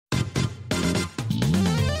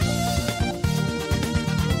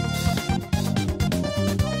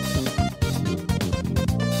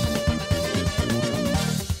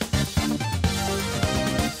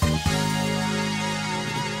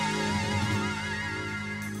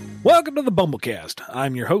Welcome to the BumbleKast.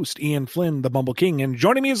 I'm your host, Ian Flynn, the BumbleKing, and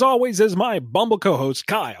joining me as always is my Bumble co-host,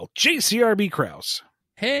 Kyle, JCRB Krause.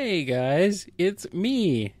 Hey guys, it's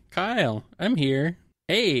me, Kyle. I'm here.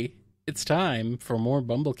 Hey, it's time for more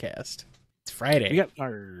BumbleKast. It's Friday. We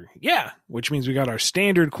got which means we got our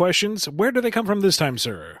standard questions. Where do they come from this time,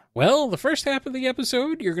 sir? Well, the first half of the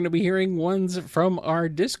episode, you're going to be hearing ones from our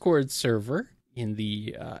Discord server in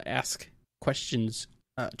the Ask Questions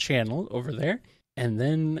channel over there. And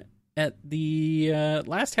then at the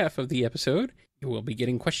last half of the episode, you will be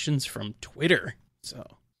getting questions from Twitter. So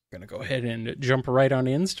I'm going to go ahead and jump right on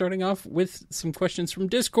in, starting off with some questions from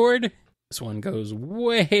Discord. This one goes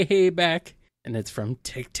way back, and it's from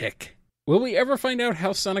Tick Tick. Will we ever find out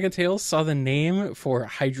how Sonic and Tails saw the name for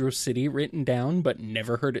Hydro City written down but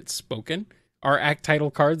never heard it spoken? Are act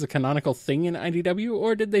title cards a canonical thing in IDW,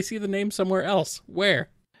 or did they see the name somewhere else? Where?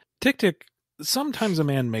 Tick Tick, sometimes a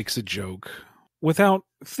man makes a joke without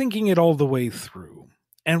thinking it all the way through.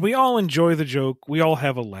 And we all enjoy the joke, we all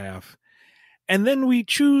have a laugh, and then we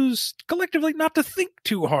choose collectively not to think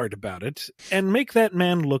too hard about it and make that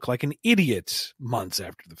man look like an idiot months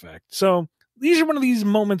after the fact. So these are one of these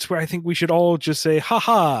moments where I think we should all just say,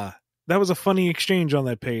 haha, that was a funny exchange on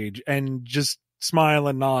that page, and just smile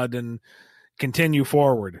and nod and continue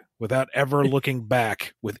forward without ever looking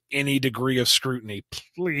back with any degree of scrutiny.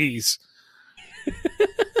 Please.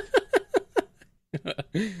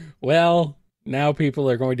 Well, now people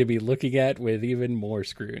are going to be looking at with even more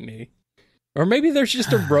scrutiny. Or maybe there's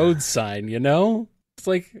just a road sign, you know? It's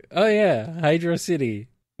like, oh yeah, Hydro City,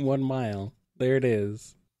 1 mile. There it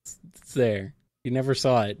is. It's there. You never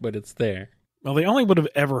saw it, but it's there. Well, they only would have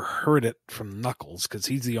ever heard it from Knuckles, because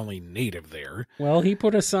he's the only native there. Well, he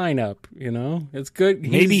put a sign up, you know? It's good.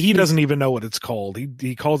 Maybe he doesn't even know what it's called.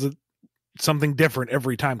 He calls it something different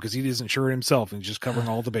every time, because he isn't sure himself, and he's just covering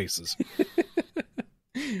all the bases.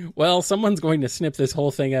 Well, someone's going to snip this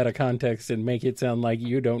whole thing out of context and make it sound like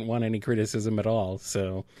you don't want any criticism at all.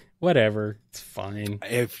 So, whatever. It's fine.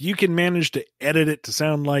 If you can manage to edit it to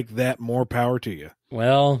sound like that, more power to you.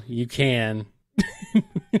 Well, you can.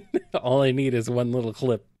 All I need is one little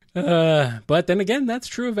clip. But then again, that's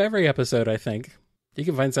true of every episode, I think. You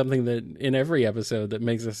can find something that in every episode that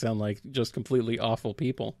makes us sound like just completely awful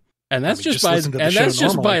people. And that's just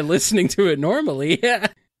by listening to it normally. Yeah.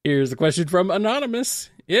 Here's a question from Anonymous.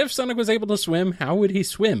 If Sonic was able to swim, how would he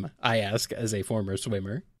swim? I ask as a former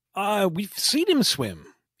swimmer. We've seen him swim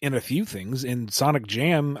in a few things. In Sonic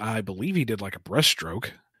Jam, I believe he did like a breaststroke.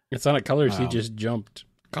 In Sonic Colors, he just jumped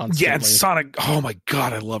constantly. Yeah, in Sonic, oh my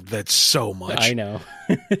god, I loved that so much. I know.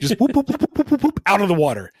 Just whoop, whoop, whoop, whoop, whoop, whoop, out of the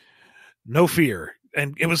water. No fear.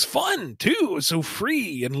 And it was fun, too. It was so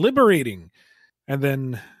free and liberating. And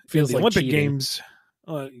then feels the like Olympic cheating. Games...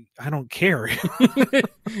 I don't care.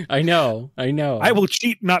 I know. I will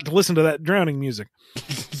cheat not to listen to that drowning music.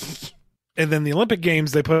 And then the Olympic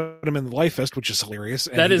Games, they put him in the Life Vest, which is hilarious.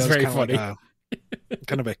 And that is very funny. Like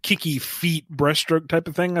kind of a kicky feet breaststroke type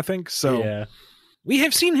of thing, I think. So yeah. We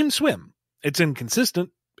have seen him swim. It's inconsistent,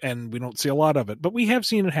 and we don't see a lot of it, but we have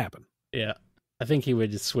seen it happen. Yeah. I think he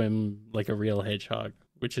would just swim like a real hedgehog,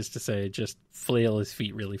 which is to say, just flail his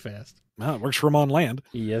feet really fast. Well, it works for him on land.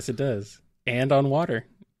 Yes, it does. And on water.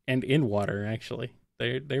 And in water, actually.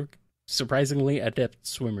 They're surprisingly adept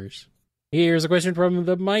swimmers. Here's a question from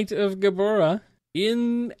the Might of Gabora.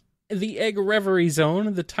 In the Egg Reverie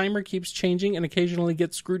Zone, the timer keeps changing and occasionally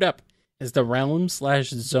gets screwed up. Is the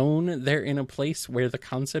realm/zone there in a place where the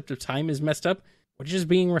concept of time is messed up, which is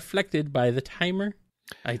being reflected by the timer?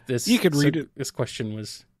 You could read it. This question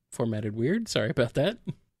was formatted weird. Sorry about that.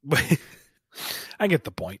 I get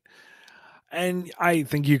the point. And I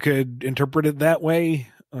think you could interpret it that way.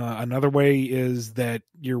 Another way is that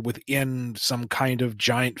you're within some kind of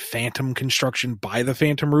giant phantom construction by the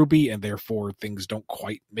Phantom Ruby, and therefore things don't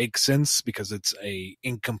quite make sense because it's a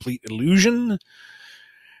incomplete illusion.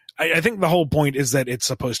 I think the whole point is that it's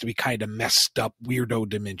supposed to be kind of messed up, weirdo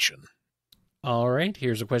dimension. All right,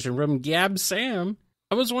 here's a question from Gab Sam.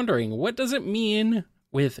 I was wondering, what does it mean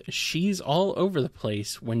with "she's all over the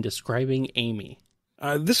place" when describing Amy?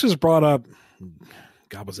 This was brought up,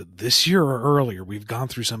 God, was it this year or earlier? We've gone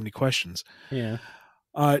through so many questions. Yeah.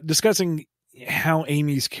 Discussing how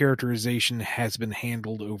Amy's characterization has been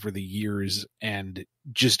handled over the years and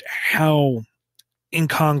just how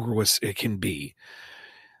incongruous it can be.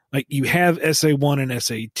 Like, you have SA1 and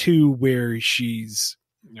SA2 where she's,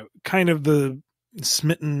 kind of the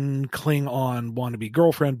smitten Klingon wannabe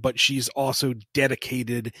girlfriend, but she's also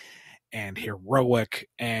dedicated and heroic.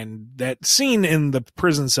 And that scene in the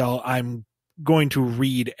prison cell, I'm going to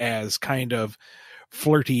read as kind of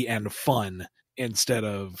flirty and fun instead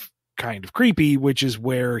of kind of creepy, which is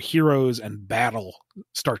where Heroes and Battle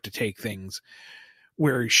start to take things,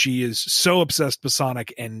 where she is so obsessed with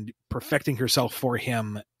Sonic and perfecting herself for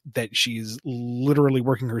him that she's literally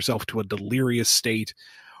working herself to a delirious state,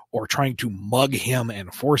 or trying to mug him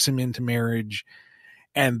and force him into marriage.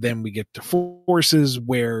 And then we get to Forces,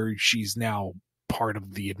 where she's now part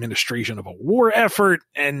of the administration of a war effort,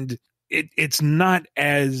 and it's not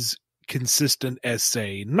as consistent as,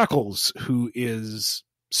 say, Knuckles, who is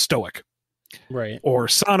stoic. Right. Or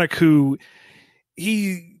Sonic, who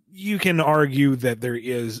you can argue that there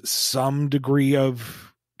is some degree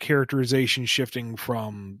of characterization shifting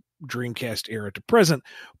from Dreamcast era to present,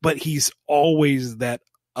 but he's always that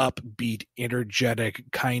upbeat, energetic,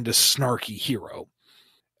 kind of snarky hero.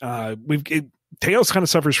 Tails kind of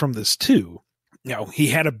suffers from this too. You know, he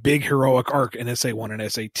had a big heroic arc in SA1 and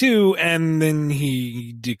SA2, and then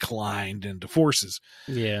he declined into Forces.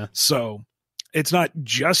 Yeah. So it's not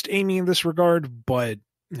just Amy in this regard, but,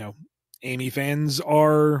 you know, Amy fans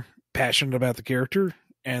are passionate about the character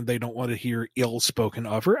and they don't want to hear ill spoken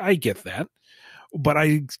of her. I get that. But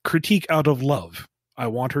I critique out of love. I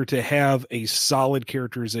want her to have a solid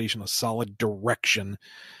characterization, a solid direction,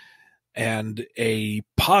 and a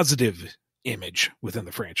positive image within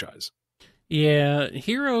the franchise. Yeah,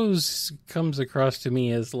 Heroes comes across to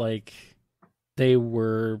me as like they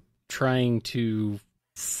were trying to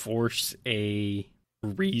force a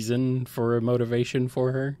reason for a motivation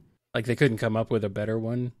for her. Like they couldn't come up with a better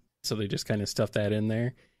one, so they just kind of stuffed that in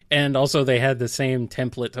there. And also they had the same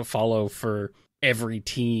template to follow for every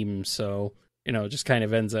team, so, you know, it just kind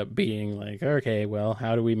of ends up being like, okay, well,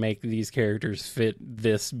 how do we make these characters fit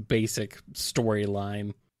this basic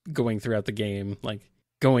storyline going throughout the game? Like,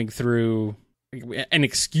 going through an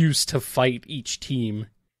excuse to fight each team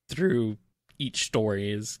through each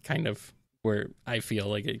story is kind of where I feel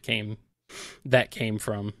like it came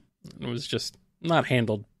from. It was just not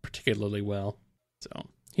handled particularly well. So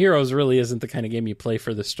Heroes really isn't the kind of game you play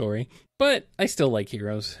for the story, but I still like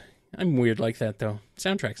Heroes. I'm weird like that, though.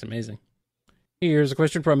 Soundtrack's amazing. Here's a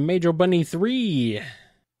question from Major Bunny 3.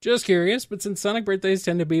 Just curious, but since Sonic birthdays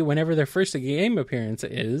tend to be whenever their first game appearance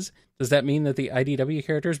is, does that mean that the IDW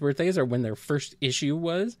characters' birthdays are when their first issue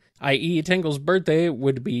was? I.e., Tangle's birthday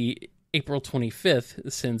would be April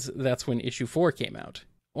 25th, since that's when issue 4 came out.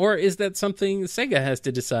 Or is that something SEGA has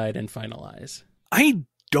to decide and finalize? I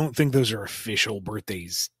don't think those are official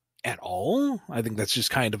birthdays at all. I think that's just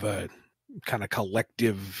kind of a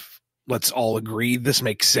collective, let's all agree this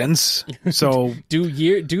makes sense. So do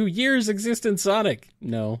years exist in Sonic?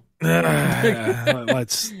 No. let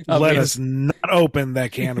us not open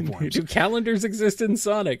that can of worms. Do calendars exist in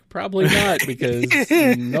Sonic? Probably not, because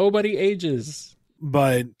nobody ages.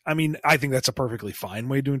 But I mean, I think that's a perfectly fine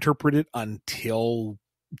way to interpret it until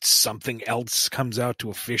something else comes out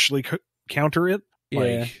to officially counter it.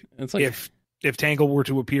 Yeah, it's like if Tangle were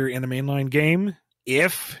to appear in a mainline game,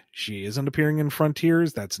 if she isn't appearing in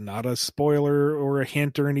Frontiers, that's not a spoiler or a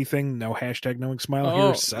hint or anything. No hashtag knowing smile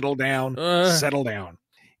here. Settle down. Settle down.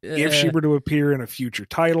 If she were to appear in a future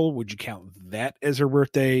title, would you count that as her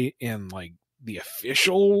birthday in like the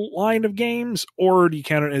official line of games, or do you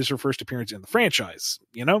count it as her first appearance in the franchise?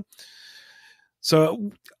 You know?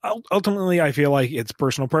 So ultimately, I feel like it's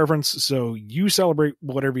personal preference. So you celebrate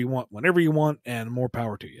whatever you want, whenever you want, and more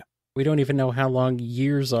power to you. We don't even know how long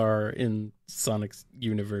years are in Sonic's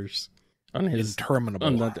universe on his interminable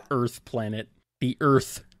on the Earth planet, the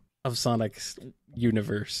Earth of Sonic's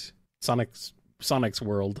universe, Sonic's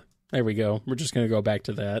world. There we go. We're just gonna go back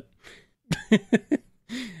to that.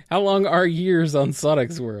 How long are years on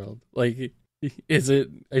Sonic's world? Like,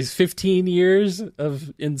 is 15 years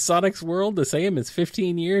in Sonic's world the same as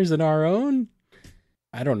 15 years in our own?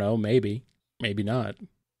 I don't know. Maybe not.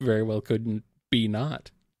 Very well couldn't be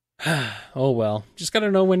not. Oh well, just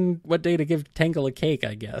gotta know what day to give Tangle a cake,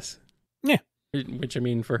 I guess. Yeah. Which, I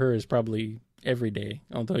mean, for her is probably every day.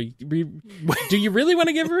 Although, do you really want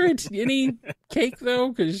to give her any cake though?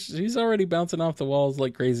 Because she's already bouncing off the walls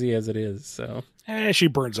like crazy as it is. So she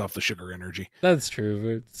burns off the sugar energy. That's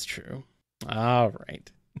true. It's true. All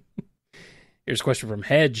right. Here's a question from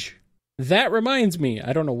Hedge. That reminds me.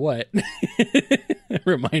 I don't know what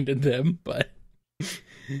reminded them, but.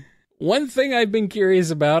 One thing I've been curious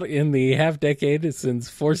about in the half-decade since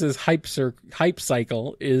Force's hype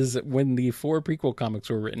cycle is when the 4 prequel comics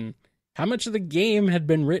were written. How much of the game had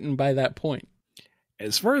been written by that point?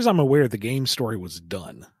 As far as I'm aware, the game story was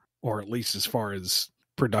done. Or at least as far as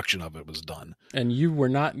production of it was done. And you were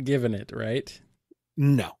not given it, right?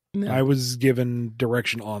 No. I was given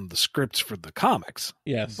direction on the scripts for the comics.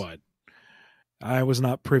 Yes. But I was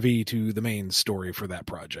not privy to the main story for that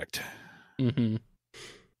project. Mm-hmm.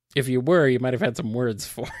 If you were, you might have had some words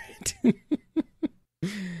for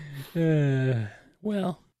it.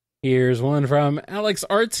 Well, here's one from Alex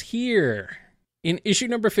Arts here. In issue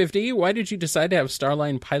number 50, why did you decide to have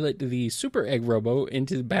Starline pilot the Super Egg Robo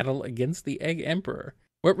into battle against the Egg Emperor?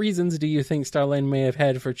 What reasons do you think Starline may have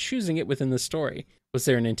had for choosing it within the story? Was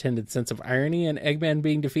there an intended sense of irony in Eggman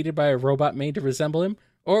being defeated by a robot made to resemble him?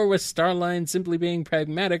 Or was Starline simply being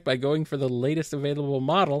pragmatic by going for the latest available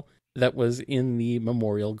model that was in the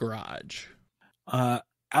Memorial Garage?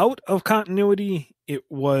 Out of continuity, it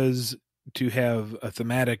was to have a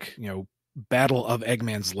thematic, battle of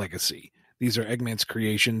Eggman's legacy. These are Eggman's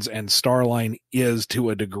creations, and Starline is, to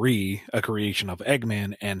a degree, a creation of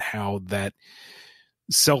Eggman, and how that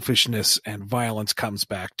selfishness and violence comes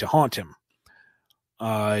back to haunt him.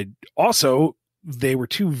 Also, they were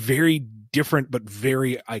two very different but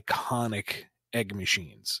very iconic egg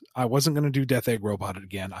machines. I wasn't going to do Death Egg Robot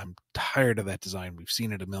again. I'm tired of that design. We've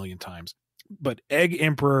seen it a million times. But Egg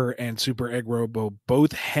Emperor and Super Egg Robo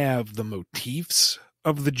both have the motifs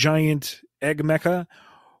of the giant egg mecha,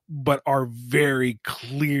 but are very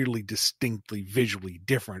clearly, distinctly, visually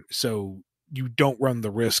different. So you don't run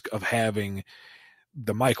the risk of having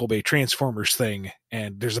the Michael Bay Transformers thing,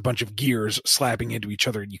 and there's a bunch of gears slapping into each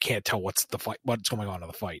other, and you can't tell what's going on in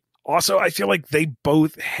the fight. Also, I feel like they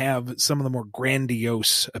both have some of the more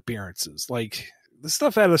grandiose appearances. Like, the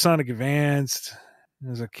stuff out of Sonic Advanced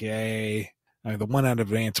is okay. I mean, the one out of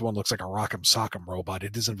Advanced one looks like a Rock'em Sock'em robot.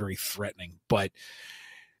 It isn't very threatening, but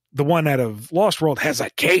the one out of Lost World has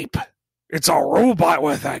a cape. It's a robot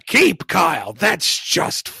with a cape, Kyle. That's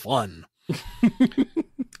just fun.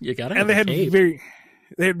 You got it. And they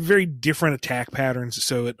had very different attack patterns,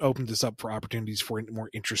 so it opened us up for opportunities for a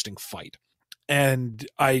more interesting fight. And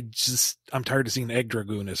I'm tired of seeing Egg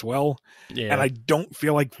Dragoon as well. Yeah. And I don't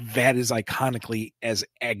feel like that is iconically as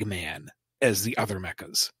Eggman as the other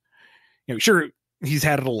mechas. Sure, he's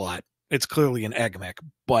had it a lot. It's clearly an egg mech,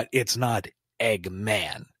 but it's not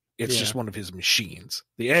Eggman. It's just one of his machines.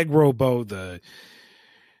 The Egg Robo, the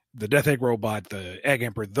Death Egg Robot, the Egg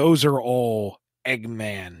Emperor, those are all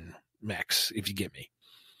Eggman mechs, if you get me.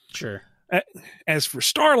 Sure. As for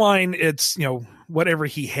Starline, it's, whatever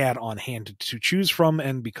he had on hand to choose from,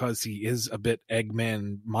 and because he is a bit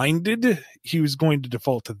Eggman-minded, he was going to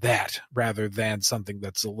default to that rather than something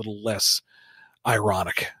that's a little less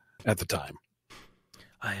ironic at the time.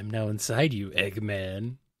 I am now inside you,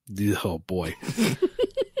 Eggman. Oh, boy.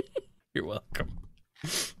 You're welcome.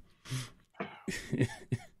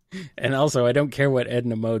 And also, I don't care what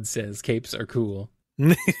Edna Mode says. Capes are cool.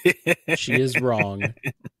 She is wrong.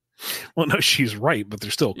 Well, no, she's right, but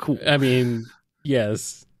they're still cool. I mean,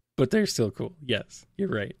 yes, but they're still cool. Yes,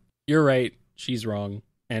 you're right. You're right. She's wrong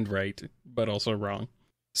and right, but also wrong.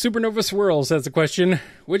 Supernova Swirls has a question.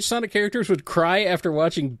 Which Sonic characters would cry after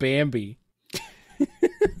watching Bambi?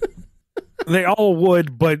 They all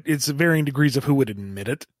would, but it's varying degrees of who would admit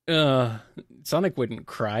it. Sonic wouldn't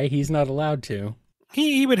cry. He's not allowed to.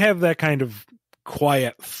 He would have that kind of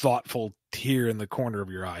quiet, thoughtful tear in the corner of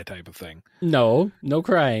your eye type of thing. No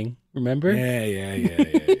crying. Remember?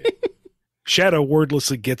 Yeah. Shadow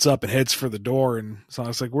wordlessly gets up and heads for the door, and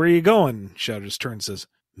Sonic's like, "Where are you going?" Shadow just turns and says,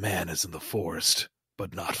 "Man is in the forest,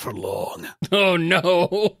 but not for long." Oh,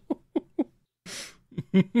 no.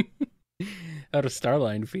 How does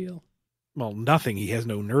Starline feel? Well, nothing. He has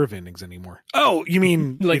no nerve endings anymore. Oh, you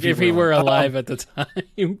mean... like if he were alive at the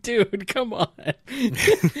time? Dude, come on. I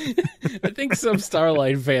think some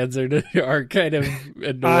Starline fans are kind of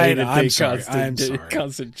annoyed at the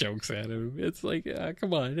constant jokes at him. It's like,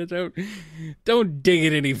 come on. Don't dig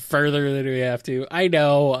it any further than we have to. I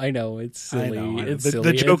know. It's silly. I know. It's silly.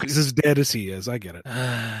 The joke is as dead as he is. I get it.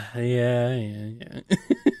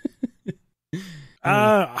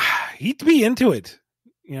 Yeah. He'd be into it.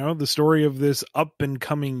 The story of this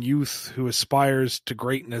up-and-coming youth who aspires to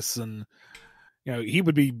greatness, and, he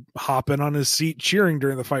would be hopping on his seat cheering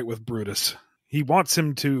during the fight with Brutus. He wants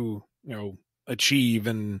him to, achieve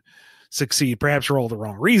and succeed, perhaps for all the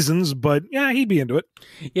wrong reasons, but, yeah, he'd be into it.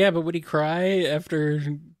 Yeah, but would he cry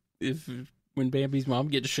when Bambi's mom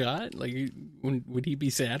gets shot? Like, would he be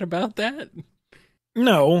sad about that?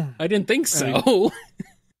 No. I didn't think so.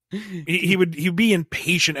 He'd be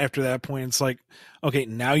impatient after that point. It's like, okay,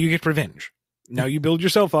 now you get revenge. Now you build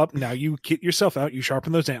yourself up. Now you kit yourself out. You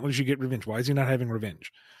sharpen those antlers. You get revenge. Why is he not having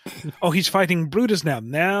revenge? Oh, he's fighting Brutus now.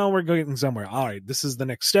 Now we're going somewhere. All right, this is the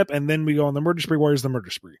next step. And then we go on the murder spree. Where's the murder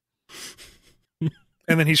spree?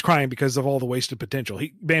 And then he's crying because of all the wasted potential.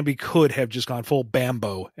 Bambi could have just gone full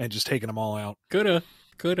Bambo and just taken them all out. Coulda.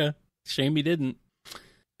 Shame he didn't.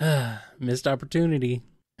 Missed opportunity,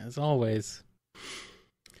 as always.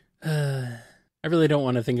 I really don't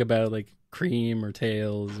want to think about like Cream or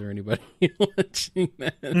Tails or anybody watching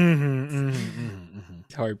that.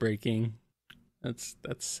 It's heartbreaking. That's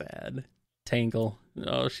sad. Tangle.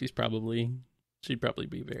 Oh, she'd probably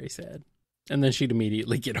be very sad. And then she'd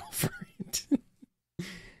immediately get over it.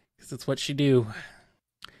 Because that's what she do.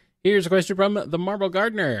 Here's a question from the Marble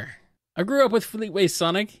Gardener. I grew up with Fleetway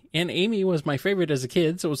Sonic, and Amy was my favorite as a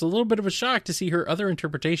kid, so it was a little bit of a shock to see her other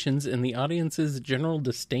interpretations and the audience's general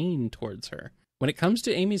disdain towards her. When it comes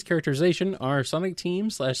to Amy's characterization, are Sonic Team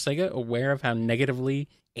 / SEGA aware of how negatively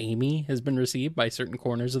Amy has been received by certain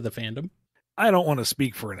corners of the fandom? I don't want to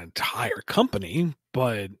speak for an entire company,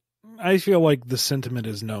 but I feel like the sentiment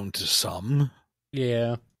is known to some.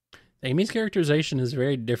 Yeah. Amy's characterization is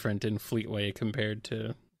very different in Fleetway compared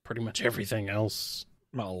to pretty much everything else.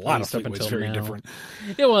 Well, a lot of Fleetway's very different.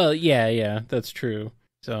 Yeah, well, yeah, that's true.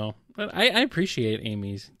 So, but I appreciate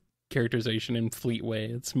Amy's characterization in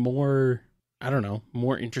Fleetway. It's more, I don't know,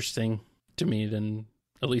 more interesting to me than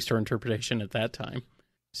at least her interpretation at that time.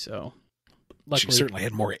 So, luckily, she certainly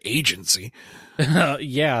had more agency.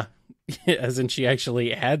 Yeah, as in she actually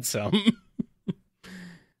had some.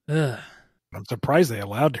 I'm surprised they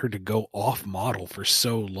allowed her to go off model for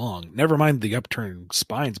so long. Never mind the upturned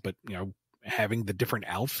spines, but, having the different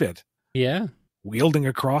outfit. Yeah. Wielding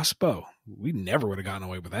a crossbow. We never would have gotten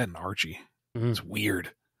away with that in Archie. It's weird.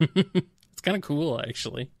 It's kind of cool,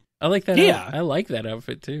 actually. I like that. Yeah. I like that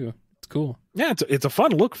outfit, too. It's cool. Yeah, it's a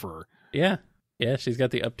fun look for her. Yeah. Yeah, she's got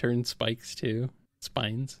the upturned spikes, too.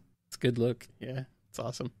 Spines. It's a good look. Yeah, it's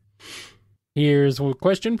awesome. Here's a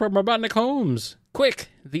question from Robotnik Holmes. Quick!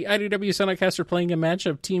 The IDW Sonicast are playing a match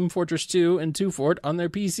of Team Fortress 2 and 2 Fort on their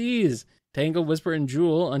PCs. Tangle, Whisper, and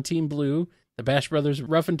Jewel on Team Blue. The Bash Brothers,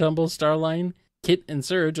 Rough and Tumble, Starline, Kit, and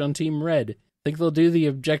Surge on Team Red. Think they'll do the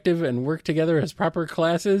objective and work together as proper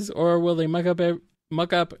classes, or will they muck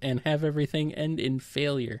up and have everything end in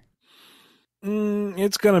failure?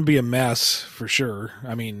 It's going to be a mess, for sure.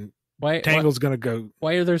 I mean, Tangle's going to go...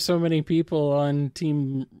 Why are there so many people on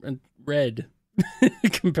Team Red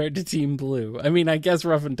compared to Team Blue? I mean, I guess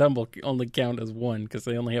Rough and Tumble only count as one because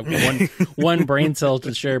they only have one brain cell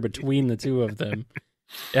to share between the two of them.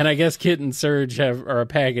 And I guess Kit and Surge are a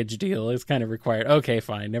package deal. It's kind of required. Okay,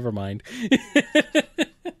 fine. Never mind.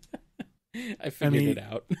 I figured it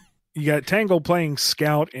out. You got Tangle playing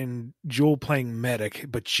Scout and Jewel playing Medic,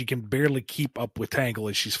 but she can barely keep up with Tangle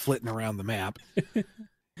as she's flitting around the map.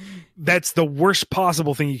 That's the worst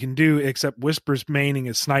possible thing you can do, except Whisper's maining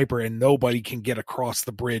a sniper and nobody can get across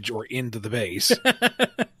the bridge or into the base.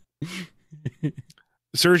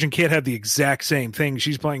 Surge and Kit have the exact same thing.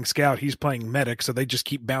 She's playing Scout, he's playing Medic, so they just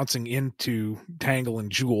keep bouncing into Tangle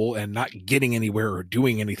and Jewel and not getting anywhere or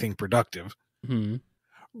doing anything productive. Mm-hmm.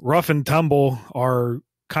 Rough and Tumble are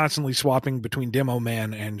constantly swapping between Demo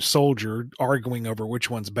Man and Soldier, arguing over which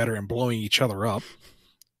one's better and blowing each other up,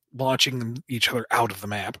 launching each other out of the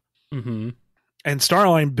map. Mm-hmm. And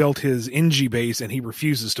Starline built his NG base and he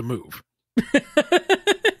refuses to move.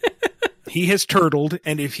 He has turtled,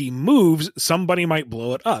 and if he moves, somebody might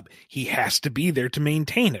blow it up. He has to be there to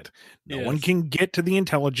maintain it. No one can get to the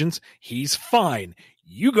intelligence. He's fine.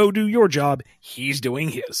 You go do your job. He's doing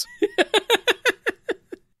his.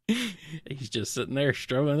 He's just sitting there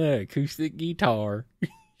strumming an acoustic guitar.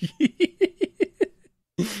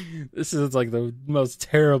 This is like the most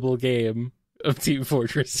terrible game of Team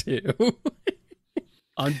Fortress 2.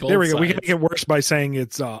 On both there we go. sides. We can get worse by saying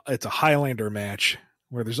it's a Highlander match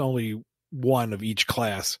where there's only one of each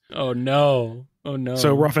class. Oh no.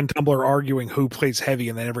 So Rough and Tumble are arguing who plays heavy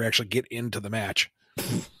and they never actually get into the match.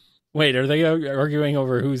 Wait, are they arguing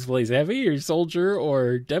over who plays heavy or Soldier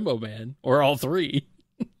or Demo Man? Or all three?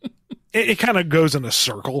 It kind of goes in a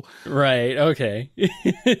circle. Right, okay.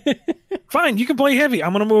 Fine, you can play heavy.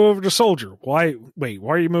 I'm going to move over to Soldier. Why? Wait,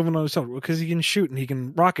 why are you moving on to Soldier? Because he can shoot and he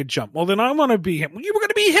can rocket jump. Well, then I want to be him. You were going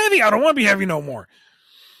to be heavy. I don't want to be heavy no more.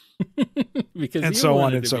 Because and so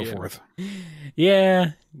on and so forth.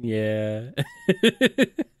 Yeah. Yes,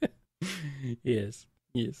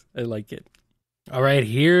 I like it. All right,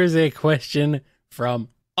 here's a question from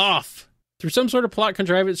Off. Through some sort of plot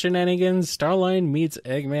contrivance shenanigans, Starline meets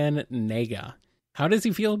Eggman Nega. How does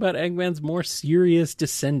he feel about Eggman's more serious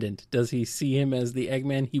descendant? Does he see him as the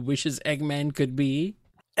Eggman he wishes Eggman could be?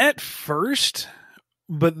 At first,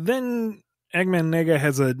 but then Eggman Nega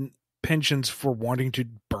has a penchant for wanting to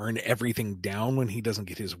burn everything down when he doesn't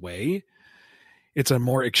get his way. It's a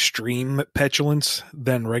more extreme petulance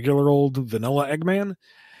than regular old vanilla Eggman.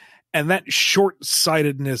 And that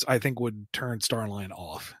short-sightedness, I think, would turn Starline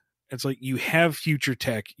off. It's like you have future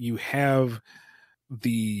tech, you have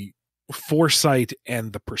the foresight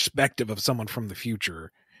and the perspective of someone from the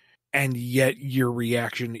future. and yet your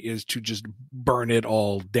reaction is to just burn it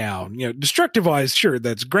all down. Destructive wise, sure,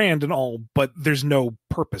 that's grand and all, but there's no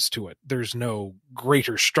purpose to it. There's no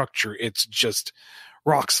greater structure. It's just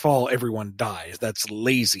rocks fall, everyone dies. That's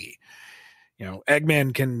lazy.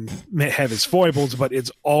 Eggman can have his foibles, but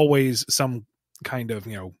it's always some kind of,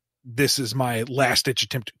 this is my last ditch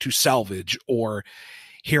attempt to salvage, or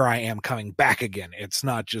here I am coming back again. It's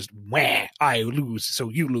not just, wah, I lose, so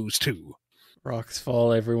you lose too. Rocks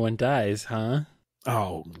fall, everyone dies, huh?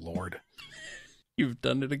 Oh, Lord. You've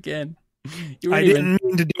done it again. I didn't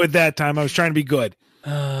mean to do it that time. I was trying to be good.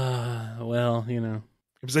 Well, It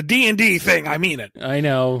was a D&D thing. I mean it. I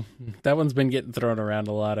know. That one's been getting thrown around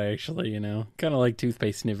a lot, actually, Kind of like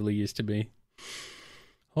Toothpaste Snively used to be.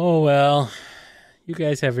 Oh, well. You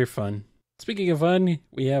guys have your fun. Speaking of fun,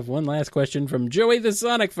 we have one last question from Joey the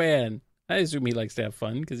Sonic fan. I assume he likes to have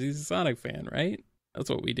fun because he's a Sonic fan, right? That's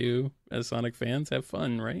what we do as Sonic fans, have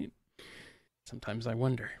fun, right? Sometimes I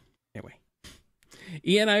wonder. Anyway.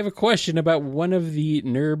 Ian, I have a question about one of the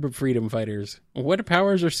NERB freedom fighters. What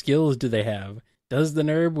powers or skills do they have? Does the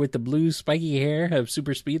NERB with the blue spiky hair have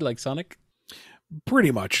super speed like Sonic?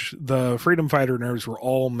 Pretty much. The freedom fighter NERBs were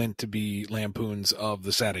all meant to be lampoons of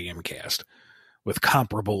the SEGA cast with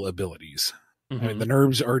comparable abilities. Mm-hmm. I mean, the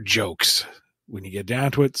NERBs are jokes when you get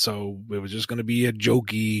down to it, so it was just going to be a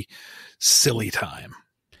jokey, silly time.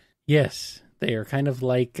 Yes, they are kind of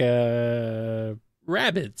like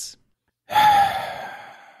rabbits. I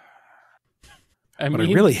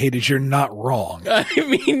really hate is you're not wrong. I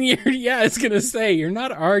mean, I was going to say, you're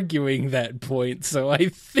not arguing that point, so I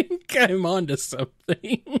think I'm onto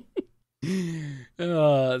something.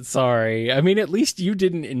 Sorry. I mean, at least you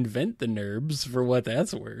didn't invent the NERBs, for what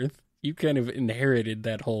that's worth. You kind of inherited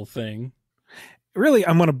that whole thing. Really,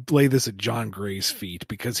 I'm going to lay this at John Gray's feet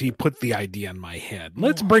because he put the idea in my head.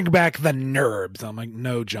 Let's bring back the NERBs. I'm like,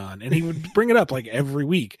 no, John. And he would bring it up like every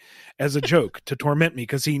week as a joke to torment me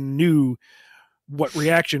because he knew what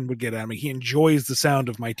reaction would get out of me. He enjoys the sound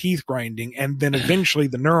of my teeth grinding, and then eventually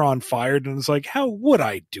the neuron fired, and it's like, how would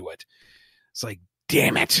I do it? It's like,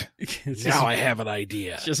 damn it. Now I have an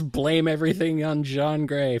idea. Just blame everything on John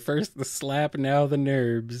Gray. First the slap, now the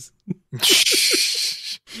NERBs.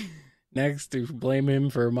 Next, to blame him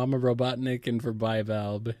for Mama Robotnik and for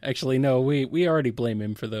Bivalve. Actually, no, we already blame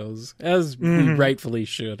him for those, as we rightfully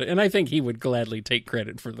should. And I think he would gladly take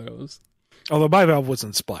credit for those. Although Bivalve was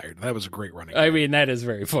inspired. That was a great running. I mean, that is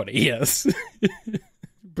very funny, yes.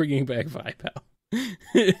 Bringing back Bivalve.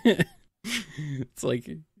 It's like,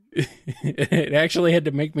 it actually had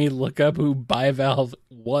to make me look up who Bivalve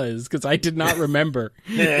was, because I did not remember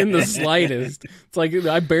in the slightest. It's like,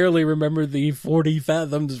 I barely remember the 40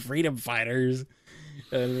 Fathoms Freedom Fighters.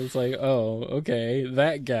 And it's like, oh, okay,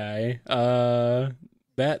 that guy.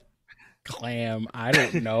 That clam, I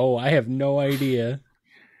don't know. I have no idea.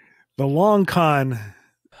 The long con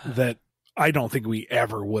that I don't think we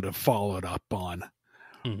ever would have followed up on.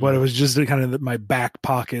 Mm-hmm. But it was just kind of my back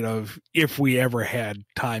pocket of, if we ever had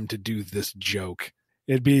time to do this joke,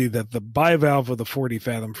 it'd be that the bivalve of the 40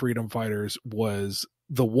 Fathom Freedom Fighters was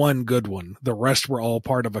the one good one. The rest were all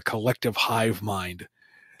part of a collective hive mind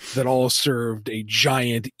that all served a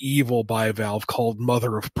giant evil bivalve called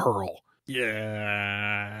Mother of Pearl.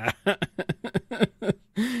 Yeah.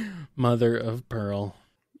 Mother of Pearl.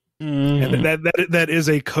 And that is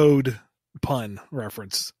a code pun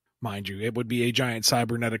reference, mind you. It would be a giant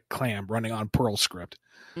cybernetic clam running on Perl script.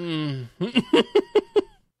 Oh,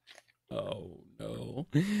 no.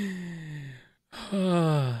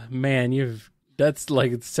 Man, that's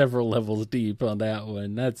like several levels deep on that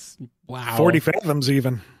one. That's, wow. 40 fathoms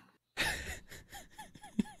even.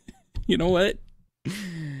 You know what?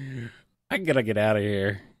 I gotta get out of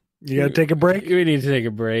here. You gotta take a break? We need to take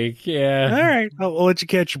a break, yeah. All right, I'll let you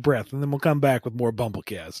catch your breath, and then we'll come back with more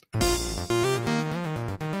BumbleKast.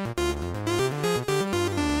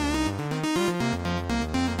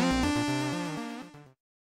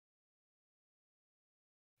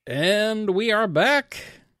 And we are back,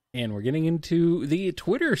 and we're getting into the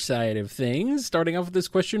Twitter side of things, starting off with this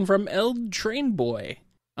question from Eld Trainboy.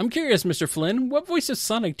 I'm curious, Mr. Flynn, what voice of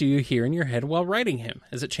Sonic do you hear in your head while writing him?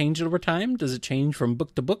 Has it changed over time? Does it change from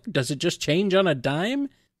book to book? Does it just change on a dime?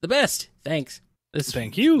 The best. Thanks.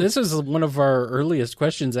 Thank you. This is one of our earliest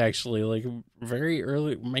questions, actually. Like, very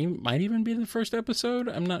early. Might even be the first episode.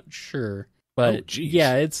 I'm not sure. But,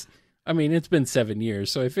 yeah, it's been 7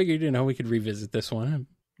 years, so I figured, we could revisit this one.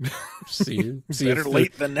 See Better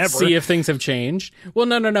late than never. See if things have changed. Well,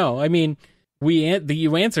 no. I mean,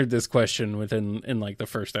 you answered this question in like the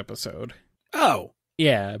first episode. Oh,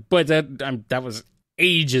 yeah, but that was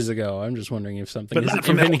ages ago. I'm just wondering if something, but not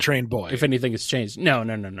from L Train Boy. If anything has changed. No.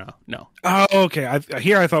 Oh, okay. I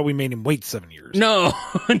thought we made him wait 7 years. No.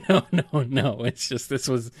 It's just this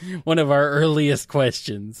was one of our earliest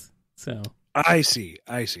questions. So I see.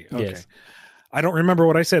 Okay. Yes. I don't remember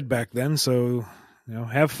what I said back then, so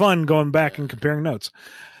have fun going back and comparing notes.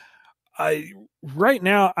 Right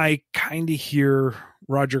now, I kind of hear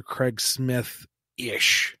Roger Craig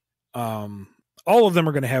Smith-ish. All of them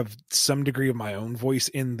are going to have some degree of my own voice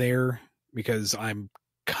in there because I'm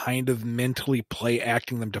kind of mentally play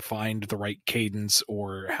acting them to find the right cadence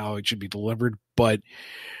or how it should be delivered. But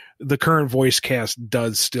the current voice cast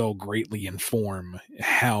does still greatly inform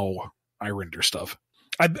how I render stuff.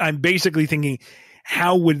 I'm basically thinking,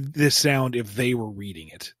 how would this sound if they were reading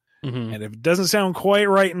it? Mm-hmm. And if it doesn't sound quite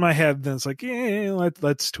right in my head, then it's like,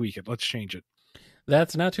 let's tweak it. Let's change it.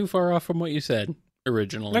 That's not too far off from what you said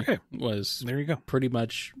originally. Okay. There you go. Pretty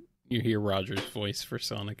much you hear Roger's voice for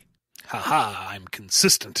Sonic. Haha, I'm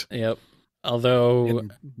consistent. Yep. Although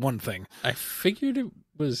in one thing. I figured it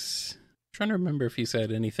was, I'm trying to remember if he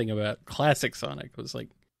said anything about classic Sonic was like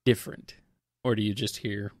different. Or do you just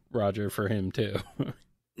hear Roger for him too?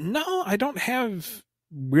 No, I don't have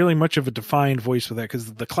really much of a defined voice for that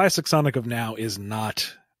because the classic Sonic of now is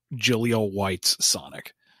not Jaleel White's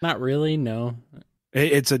Sonic. Not really, no.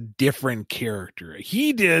 It's a different character.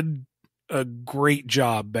 He did a great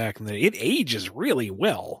job back in the day. It ages really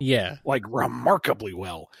well. Yeah. Like remarkably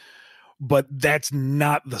well. But that's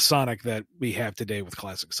not the Sonic that we have today with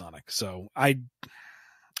classic Sonic. So I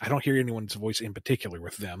don't hear anyone's voice in particular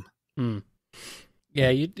with them. Yeah,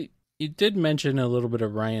 you did mention a little bit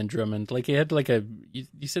of Ryan Drummond. Like he had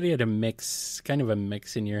you said he had a mix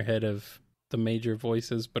in your head of the major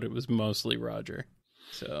voices, but it was mostly Roger.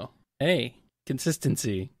 So, hey,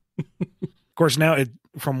 consistency. Of course, now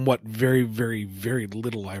from what very, very, very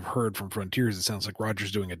little I've heard from Frontiers, it sounds like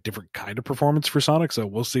Roger's doing a different kind of performance for Sonic, so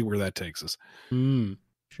we'll see where that takes us.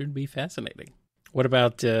 Should be fascinating. What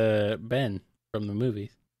about Ben from the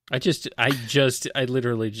movie? I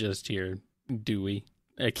literally just hear Dewey.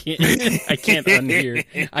 I can't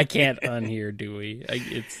unhear Dewey.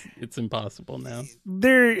 It's impossible now.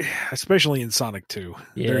 There, especially in Sonic 2,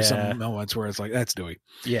 there's some moments where it's like, that's Dewey.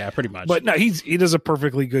 Yeah, pretty much. But no, he does a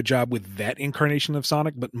perfectly good job with that incarnation of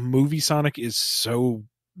Sonic, but movie Sonic is so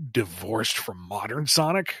divorced from modern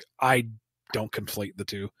Sonic, I don't conflate the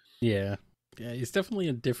two. Yeah, he's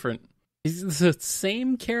definitely he's the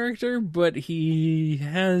same character, but he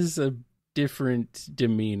has a different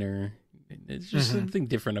demeanor. It's just something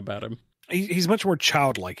different about him. He's much more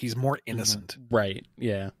childlike. He's more innocent. Right,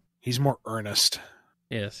 yeah. He's more earnest.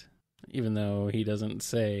 Yes. Even though he doesn't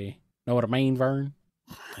say, know what I mean, Vern?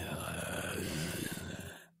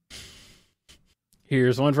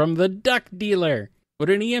 Here's one from the Duck Dealer. Would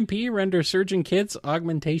an EMP render surgeon kits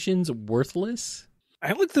augmentations worthless?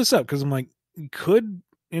 I looked this up because I'm like, could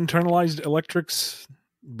internalized electrics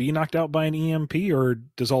be knocked out by an EMP, or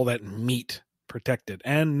does all that meat protect it?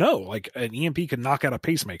 And no, like an EMP could knock out a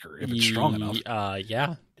pacemaker if it's strong enough.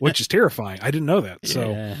 Yeah. Which is terrifying. I didn't know that.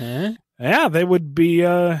 So yeah, they would be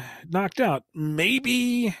knocked out.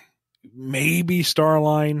 Maybe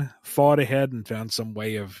Starline thought ahead and found some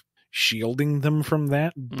way of shielding them from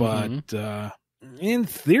that. But in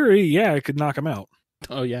theory, yeah, it could knock them out.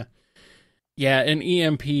 Oh, yeah. Yeah, an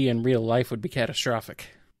EMP in real life would be catastrophic.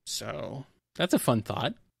 So that's a fun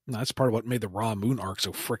thought. That's part of what made the Raw Moon arc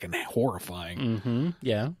so freaking horrifying.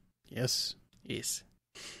 Yeah. Yes.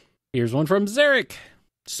 Here's one from Zarek.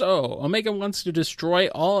 So, Omega wants to destroy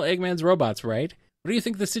all Eggman's robots, right? What do you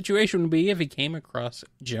think the situation would be if he came across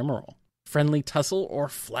General? Friendly tussle or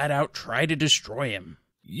flat out try to destroy him?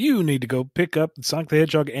 You need to go pick up Sonic the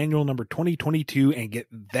Hedgehog Annual number 2022 and get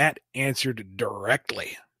that answered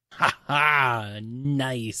directly. Ha ha!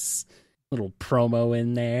 Nice. Little promo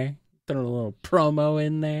in there. Throw a little promo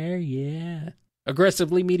in there, yeah.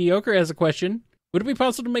 Aggressively Mediocre has a question. Would it be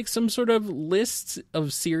possible to make some sort of list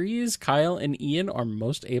of series Kyle and Ian are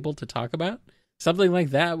most able to talk about? Something like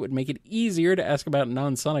that would make it easier to ask about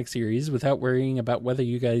non-Sonic series without worrying about whether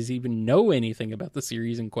you guys even know anything about the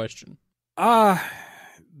series in question.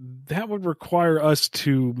 That would require us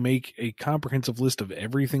to make a comprehensive list of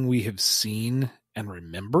everything we have seen and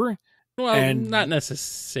remember. Well, and not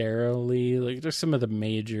necessarily. Like, there's some of the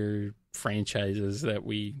major franchises that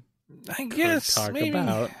we talk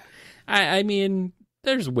about. I mean,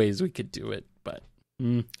 there's ways we could do it, but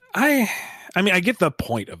I mean, I get the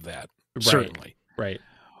point of that. Certainly, right.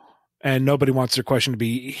 And nobody wants their question to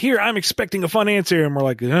be here. I'm expecting a fun answer, and we're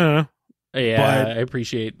like, Yeah, but I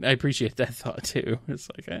appreciate that thought too. It's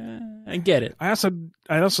like I get it. I also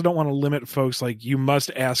don't want to limit folks. Like, you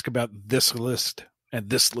must ask about this list and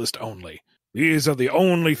this list only. These are the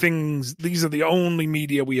only things, these are the only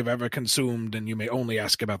media we have ever consumed, and you may only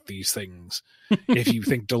ask about these things if you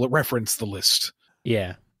think to reference the list.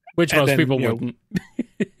 Yeah, which And most then, people you know, wouldn't.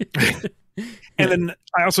 And then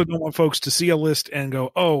I also don't want folks to see a list and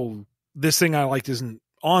go, oh, this thing I liked isn't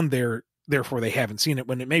on there, therefore they haven't seen it,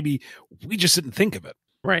 when it may be we just didn't think of it.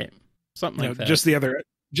 Right. Something like that. Just the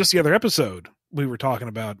other episode, we were talking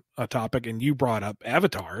about a topic and you brought up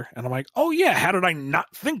Avatar, and I'm like, oh yeah, how did I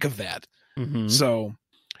not think of that? Mm-hmm. So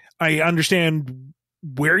I understand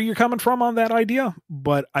where you're coming from on that idea,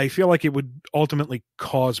 but I feel like it would ultimately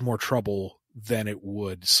cause more trouble than it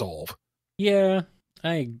would solve. Yeah,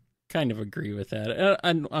 I kind of agree with that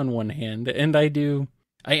on one hand, and I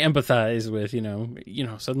empathize with, you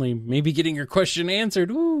know, suddenly maybe getting your question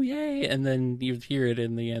answered. Ooh, yay. And then you hear it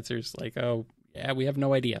and the answer's like, oh, yeah, we have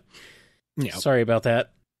no idea. Yeah. Sorry about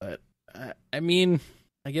that. But I mean,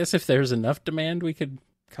 I guess if there's enough demand, we could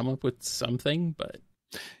come up with something, but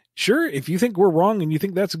sure, if you think we're wrong and you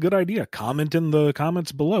think that's a good idea, comment in the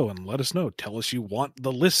comments below and let us know. Tell us you want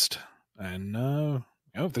the list. And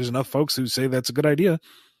if there's enough folks who say that's a good idea,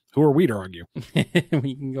 who are we to argue?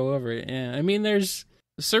 we can go over it. Yeah. I mean, there's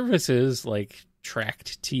services like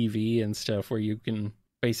Tracked TV and stuff where you can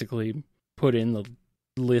basically put in the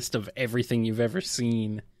list of everything you've ever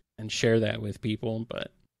seen and share that with people,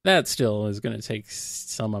 but that still is going to take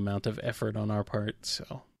some amount of effort on our part,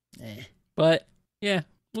 so but yeah,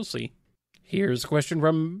 we'll see. Here's a question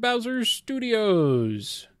from Bowser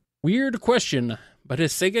Studios. Weird question, but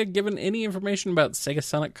has Sega given any information about Sega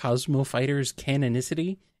Sonic Cosmo Fighter's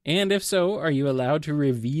canonicity? And if so, are you allowed to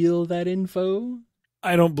reveal that info?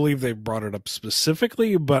 I don't believe they brought it up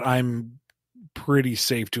specifically, but I'm pretty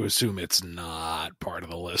safe to assume it's not part of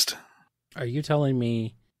the list. Are you telling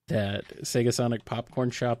me that Sega Sonic Popcorn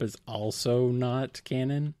Shop is also not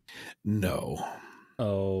canon? No.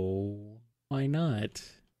 Oh, why not?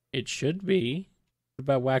 It should be. What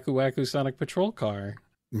about Waku Waku Sonic Patrol Car?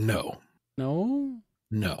 No. No?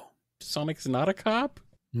 No. Sonic's not a cop?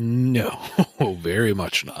 No. Very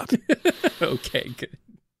much not. Okay, good.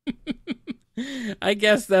 I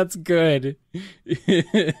guess that's good.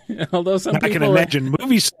 Although some people... I can imagine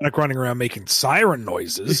movie Sonic running around making siren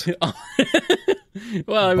noises.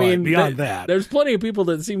 Well, I mean, beyond that, there's plenty of people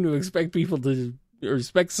that seem to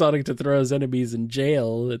expect Sonic to throw his enemies in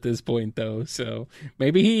jail at this point, though. So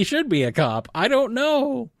maybe he should be a cop. I don't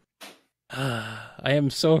know. I am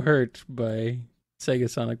so hurt by Sega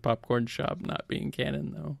Sonic Popcorn Shop not being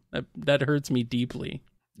canon, though. That hurts me deeply.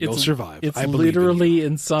 You'll survive. It's literally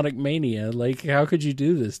in Sonic Mania. Like, how could you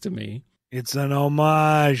do this to me? It's an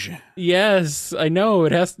homage. Yes, I know.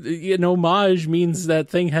 It has to, an homage means that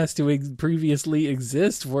thing has to previously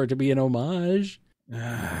exist for it to be an homage.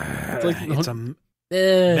 It's a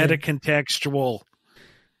meta-contextual.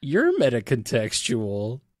 You're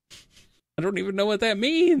meta-contextual. I don't even know what that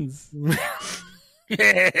means.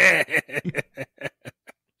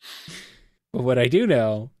 But what I do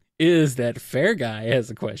know is that Fair Guy has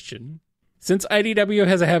a question. Since IDW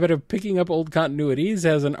has a habit of picking up old continuities,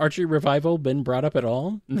 has an Archie revival been brought up at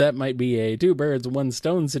all? That might be a two birds, one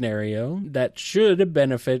stone scenario that should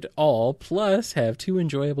benefit all, plus have two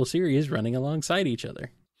enjoyable series running alongside each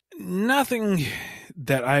other. Nothing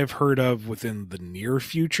that I've heard of within the near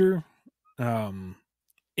future.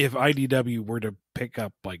 If IDW were to pick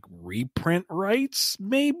up like reprint rights,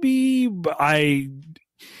 maybe, but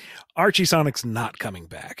Archie Sonic's not coming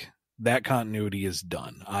back. That continuity is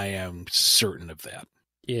done. I am certain of that.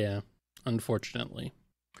 Yeah, unfortunately.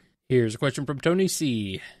 Here's a question from Tony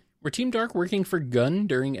C. Were Team Dark working for Gunn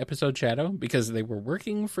during episode Shadow? Because they were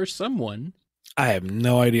working for someone. I have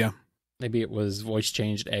no idea. Maybe it was voice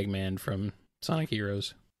changed Eggman from Sonic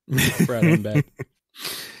Heroes. Brought him back.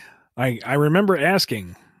 I remember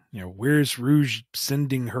asking, where's Rouge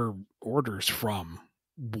sending her orders from?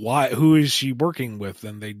 Who is she working with?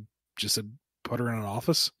 And they just said, put her in an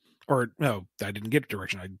office. Or no, I didn't get a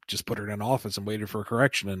direction. I just put her in an office and waited for a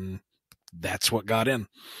correction, and that's what got in.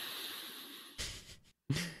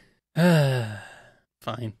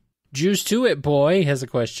 Fine. Juice to it, boy, has a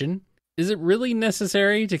question. Is it really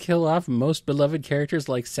necessary to kill off most beloved characters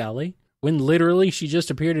like Sally, when literally she just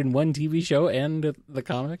appeared in one TV show and the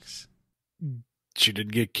comics? She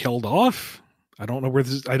didn't get killed off? I don't know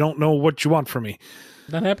I don't know what you want from me.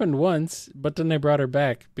 That happened once, but then they brought her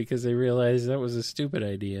back because they realized that was a stupid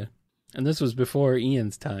idea. And this was before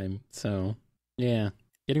Ian's time, so yeah.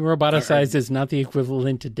 Getting roboticized is not the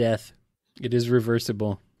equivalent to death. It is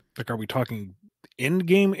reversible. Like, are we talking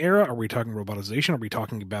end-game era? Are we talking robotization? Are we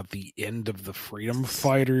talking about the end of the freedom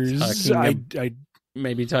fighters?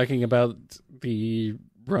 Maybe talking about the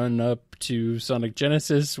run up to Sonic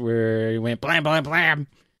Genesis where he went blam, blam, blam,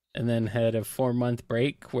 and then had a 4-month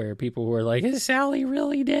break where people were like, is Sally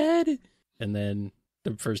really dead? And then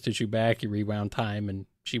the first issue back, he rewound time and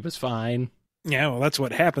she was fine. Yeah, well, that's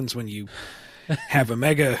what happens when you have a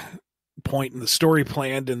mega point in the story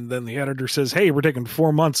planned and then the editor says, hey, we're taking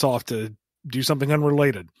 4 months off to do something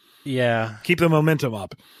unrelated. Yeah. Keep the momentum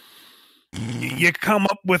up. You come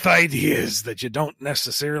up with ideas that you don't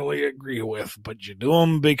necessarily agree with, but you do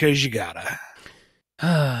them because you gotta.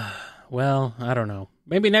 Well, I don't know.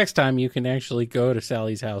 Maybe next time you can actually go to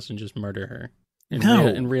Sally's house and just murder her.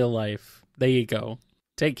 In real life. There you go.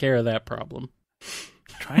 Take care of that problem.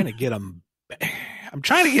 I'm trying to get him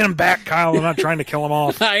back, Kyle. I'm not trying to kill him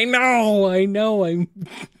off. I know.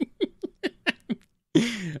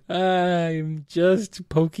 I'm just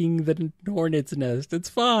poking the hornet's nest. It's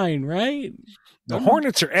fine, right? The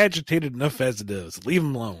hornets are agitated enough as it is. Leave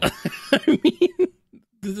them alone. I mean,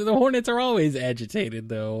 the hornets are always agitated,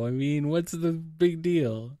 though. I mean, what's the big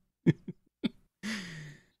deal?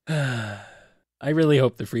 I really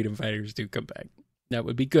hope the freedom fighters do come back. That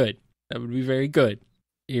would be good. That would be very good.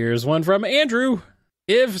 Here's one from Andrew.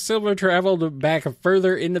 If Silver traveled back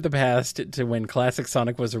further into the past to when Classic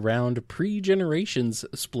Sonic was around pre-generations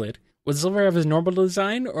split, would Silver have his normal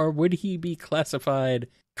design, or would he be classified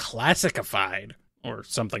or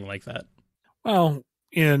something like that? Well,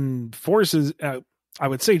 in Forces, I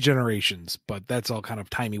would say Generations, but that's all kind of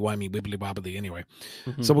timey-wimey, wibbly-wobbly anyway.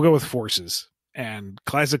 Mm-hmm. So we'll go with Forces. And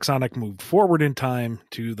Classic Sonic moved forward in time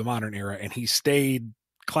to the modern era, and he stayed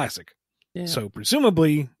classic. Yeah. So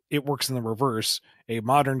presumably, it works in the reverse. A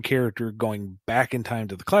modern character going back in time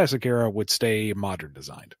to the classic era would stay modern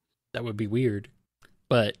designed. That would be weird,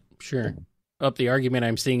 but sure. The argument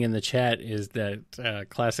I'm seeing in the chat is that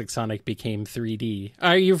Classic Sonic became 3D.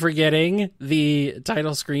 Are you forgetting the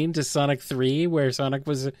title screen to Sonic 3, where Sonic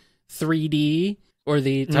was 3D? Or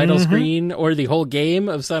the title screen, or the whole game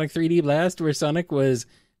of Sonic 3D Blast, where Sonic was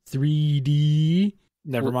 3D?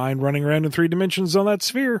 Never mind running around in 3 dimensions on that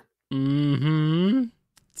sphere. Mm-hmm.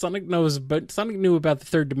 Sonic knew about the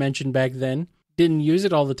 3rd dimension back then. Didn't use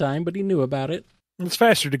it all the time, but he knew about it. It's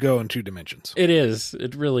faster to go in 2 dimensions. It is.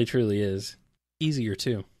 It really, truly is. Easier,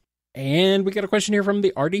 too. And we got a question here from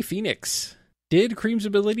the Artie Phoenix. Did Cream's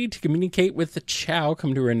ability to communicate with the Chow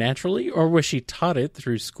come to her naturally, or was she taught it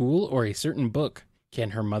through school or a certain book?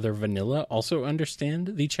 Can her mother Vanilla also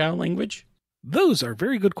understand the Chow language? Those are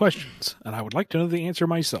very good questions, and I would like to know the answer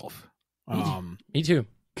myself. Me too.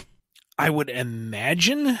 I would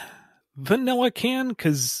imagine Vanilla can,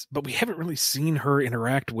 but we haven't really seen her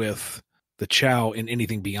interact with the Chow in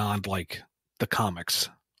anything beyond like the comics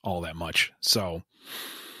all that much. So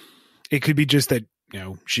it could be just that,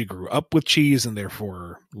 she grew up with cheese and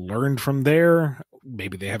therefore learned from there.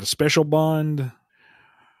 Maybe they have a special bond.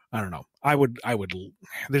 I don't know.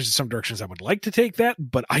 There's some directions I would like to take that,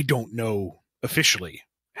 but I don't know officially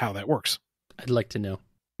how that works. I'd like to know.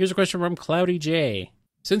 Here's a question from Cloudy J.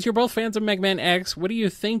 Since you're both fans of Mega Man X, what do you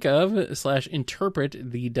think of / interpret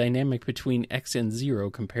the dynamic between X and Zero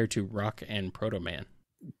compared to Rock and Proto Man?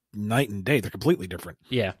 Night and day. They're completely different.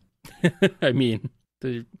 Yeah. I mean,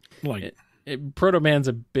 Proto Man's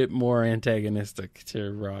a bit more antagonistic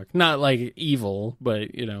to Rock. Not like evil, but,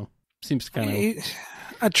 seems kind of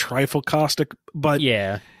a trifle caustic, but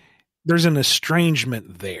yeah, there's an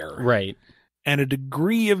estrangement there. Right. And a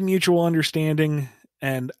degree of mutual understanding.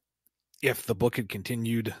 And if the book had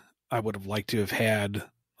continued, I would have liked to have had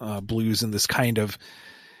Blues in this kind of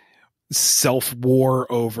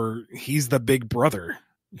self-war over, he's the big brother.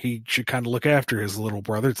 He should kind of look after his little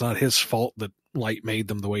brother. It's not his fault that Light made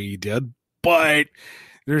them the way he did, but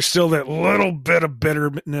there's still that little bit of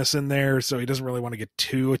bitterness in there, so he doesn't really want to get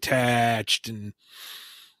too attached, and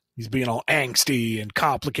he's being all angsty and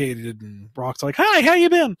complicated, and Rock's like, hi, how you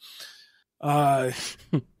been?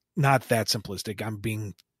 Not that simplistic. I'm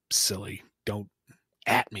being silly. Don't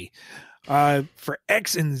at me. For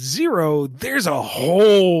X and Zero, there's a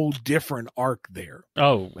whole different arc there.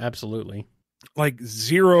 Oh, absolutely. Like,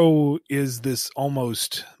 Zero is this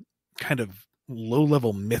almost kind of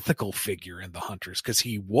low-level mythical figure in the Hunters, because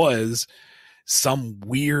he was some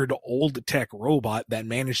weird old tech robot that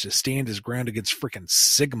managed to stand his ground against freaking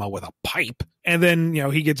Sigma with a pipe. And then,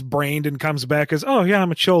 he gets brained and comes back as, oh yeah,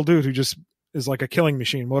 I'm a chill dude who just is like a killing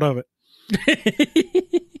machine. What of it?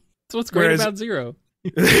 That's what's great about Zero.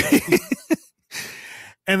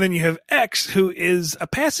 And then you have X, who is a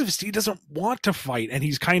pacifist. He doesn't want to fight, and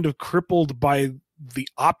he's kind of crippled by the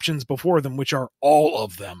options before them, which are all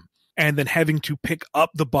of them. And then having to pick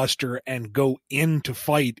up the Buster and go in to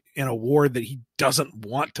fight in a war that he doesn't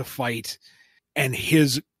want to fight. And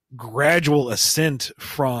his gradual ascent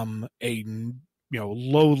from a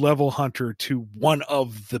low-level hunter to one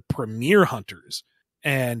of the premier hunters.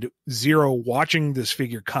 And Zero watching this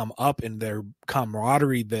figure come up and their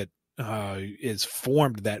camaraderie that is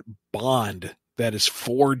formed, that bond that is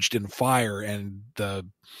forged in fire, and the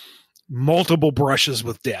multiple brushes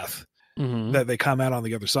with death that they come out on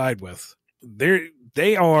the other side with.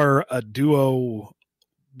 They are a duo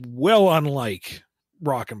well unlike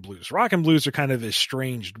Rock and Blues. Rock and Blues are kind of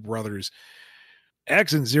estranged brothers.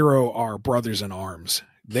 X and Zero are brothers in arms.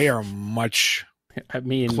 They are much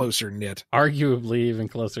closer knit. Arguably even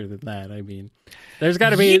closer than that. I mean, there's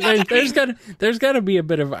got to be there's got to be a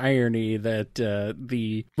bit of irony that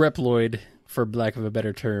the Reploid, for lack of a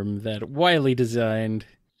better term, that Wily designed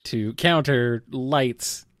to counter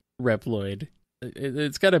Light's Reploid.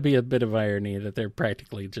 It's got to be a bit of irony that they're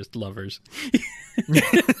practically just lovers. I mean,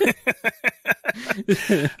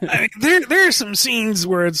 there are some scenes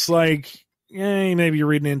where it's like, maybe you're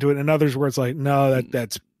reading into it, and others where it's like, no,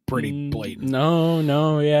 that's pretty blatant.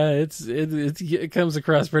 No, yeah, it comes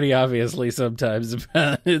across pretty obviously sometimes.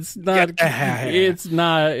 It's not.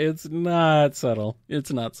 It's not subtle.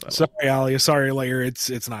 It's not subtle. Sorry, Ali. Sorry, Layer.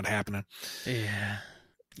 It's not happening. Yeah.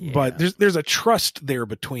 But there's a trust there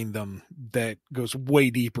between them that goes way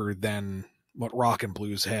deeper than what Rock and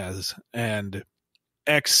Blues has, and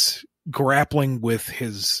X grappling with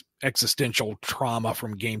his existential trauma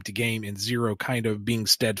from game to game, and Zero kind of being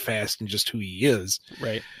steadfast in just who he is.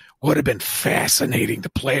 Right. Would have been fascinating to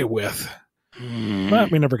play with. But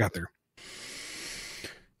we never got there.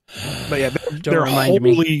 But yeah, they're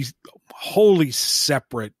wholly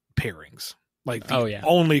separate pairings. Like the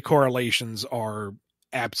only correlations are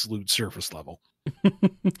absolute surface level.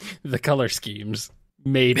 The color schemes.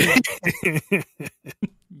 Maybe.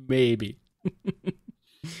 Maybe.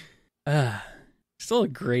 Still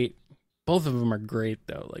both of them are great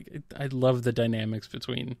though. Like I love the dynamics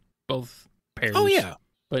between both pairs. Oh yeah.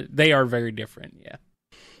 But they are very different, yeah.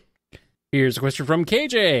 Here's a question from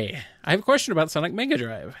KJ. I have a question about Sonic Mega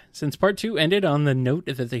Drive. Since part 2 ended on the note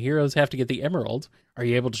that the heroes have to get the emerald, are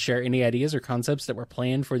you able to share any ideas or concepts that were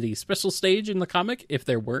planned for the special stage in the comic, if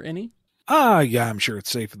there were any? Yeah, I'm sure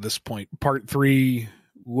it's safe at this point. Part 3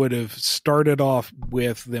 would have started off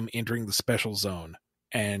with them entering the special zone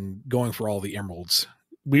and going for all the emeralds.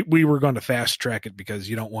 We were going to fast track it because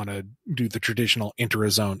you don't want to do the traditional enter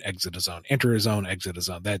a zone, exit a zone, enter a zone, exit a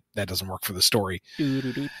zone. That doesn't work for the story.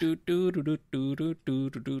 Oh,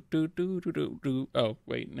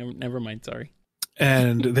 wait, never mind. Sorry.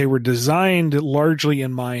 And they were designed largely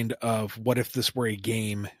in mind of what if this were a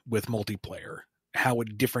game with multiplayer? How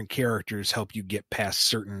would different characters help you get past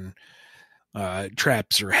certain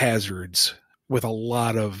traps or hazards, with a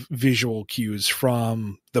lot of visual cues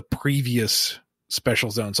from the previous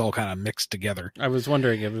special zones all kind of mixed together. I was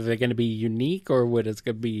wondering if they're going to be unique, or would it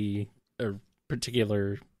going to be a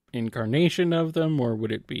particular incarnation of them, or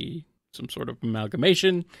would it be some sort of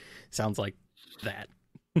amalgamation? Sounds like that.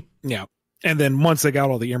 Yeah. And then once they got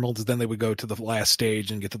all the emeralds, then they would go to the last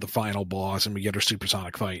stage and get to the final boss, and we get our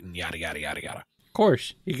supersonic fight and yada, yada, yada, yada. Of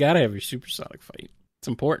course, you got to have your supersonic fight. It's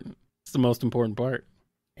important. It's the most important part.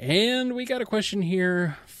 And we got a question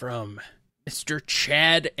here from Mr.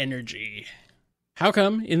 Chad Energy. How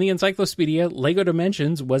come in the encyclopedia Lego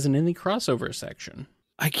Dimensions wasn't in the crossover section?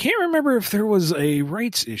 I can't remember if there was a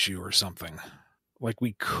rights issue or something. Like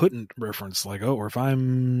we couldn't reference Lego, or if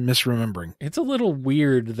I'm misremembering. It's a little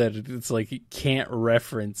weird that it's like you can't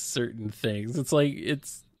reference certain things. It's like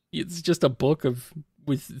it's just a book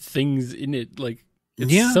with things in it. Like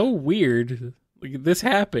it's so weird. Like this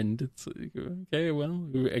happened. It's like, okay, well,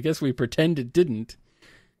 I guess we pretend it didn't.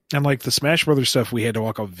 And like the Smash Brothers stuff, we had to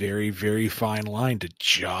walk a very, very fine line to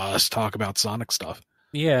just talk about Sonic stuff.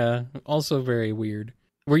 Yeah, also very weird.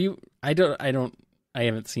 Were you? I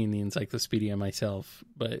haven't seen the encyclopedia myself,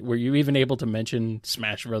 but were you even able to mention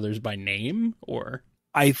Smash Brothers by name, or?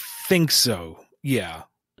 I think so. Yeah.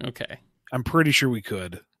 Okay. I'm pretty sure we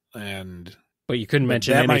could, but you couldn't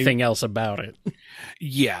mention anything else about it.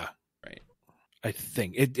 Yeah. Right. I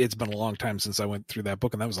think it's been a long time since I went through that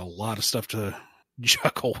book, and that was a lot of stuff to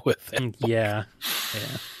juggle with it. Yeah.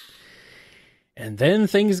 And then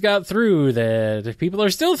things got through that people are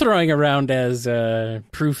still throwing around as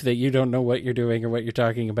proof that you don't know what you're doing or what you're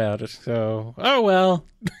talking about. So, oh well.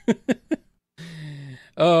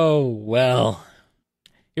 Oh well.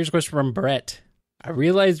 Here's a question from Brett. I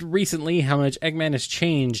realized recently how much Eggman has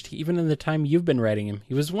changed, even in the time you've been writing him.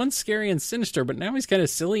 He was once scary and sinister, but now he's kind of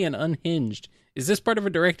silly and unhinged. Is this part of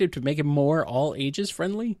a directive to make him more all ages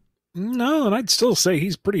friendly? No, and I'd still say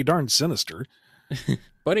he's pretty darn sinister.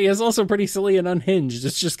 But he is also pretty silly and unhinged.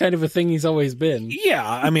 It's just kind of a thing he's always been. Yeah,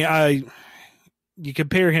 I mean, you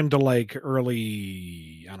compare him to like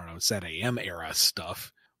early, I don't know, Set AM era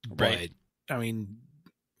stuff. But, Right. I mean,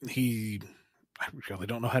 I really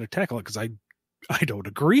don't know how to tackle it because I don't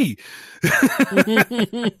agree.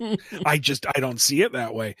 I don't see it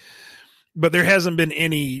that way. But there hasn't been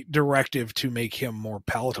any directive to make him more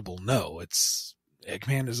palatable. No, it's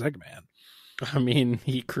Eggman is Eggman. I mean,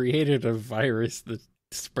 he created a virus that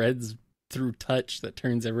spreads through touch that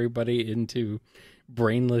turns everybody into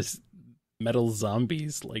brainless metal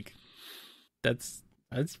zombies. Like, that's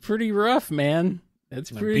pretty rough, man.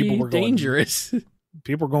 That's pretty dangerous.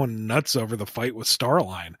 People are going nuts over the fight with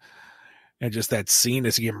Starline. And just that scene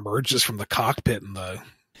as he emerges from the cockpit and the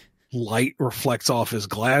light reflects off his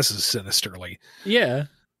glasses sinisterly. Yeah.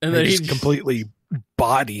 And then then he just completely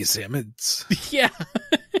bodies him. It's yeah.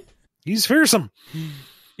 He's fearsome.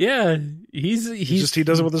 Yeah. He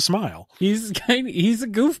does it with a smile. He's a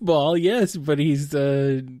goofball, yes, but he's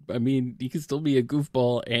I mean, he can still be a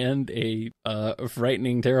goofball and a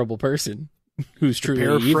frightening, terrible person who's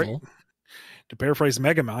truly evil. To paraphrase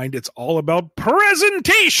Megamind, it's all about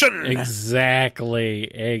presentation. Exactly.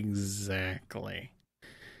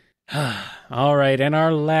 All right, and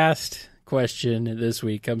our last question this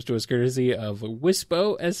week comes to us courtesy of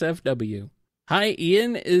Wispo SFW. Hi,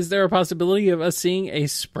 Ian. Is there a possibility of us seeing a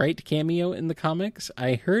Sprite cameo in the comics?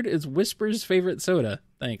 I heard it's Whisper's favorite soda.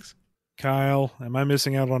 Thanks. Kyle, am I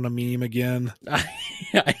missing out on a meme again? I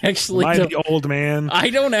actually am I the old man? I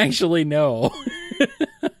don't actually know.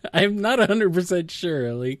 I'm not 100%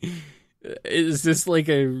 sure. Like, is this like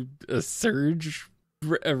a Surge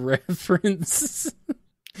reference?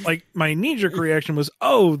 Like, my knee-jerk reaction was,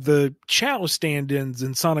 oh, the Chow stand-ins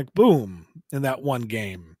in Sonic Boom in that one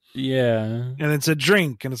game. Yeah. And it's a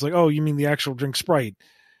drink, and it's like, oh, you mean the actual drink Sprite.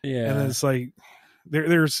 Yeah. And then it's like,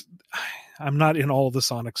 I'm not in all the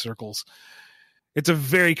Sonic circles. It's a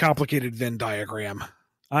very complicated Venn diagram.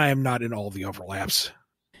 I am not in all the overlaps.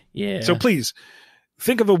 Yeah. So please,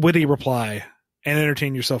 think of a witty reply and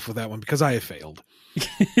entertain yourself with that one, because I have failed.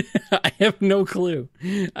 I have no clue.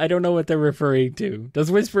 I don't know what they're referring to. Does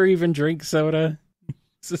Whisper even drink soda?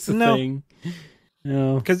 Is this a thing?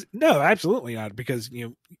 No. No, absolutely not. Because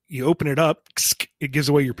you open it up, it gives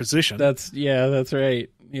away your position. That's right.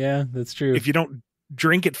 Yeah, that's true. If you don't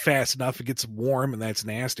drink it fast enough, it gets warm, and that's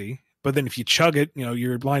nasty. But then if you chug it,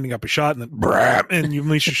 you're lining up a shot, and then and you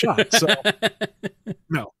unleash a shot. So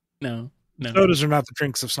no. Sodas are not the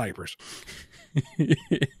drinks of snipers.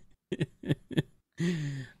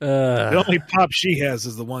 The only pop she has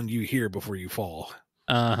is the one you hear before you fall.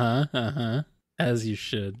 As you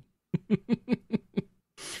should.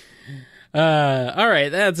 All right,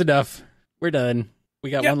 that's enough. We're done.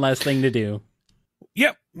 We got one last thing to do.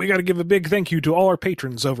 Yep, we got to give a big thank you to all our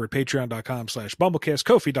patrons over at patreon.com/BumbleKast,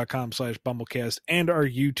 Ko-fi.com/BumbleKast, and our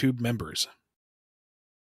YouTube members.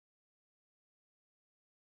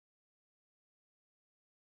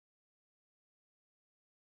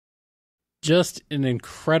 Just an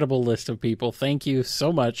incredible list of people. Thank you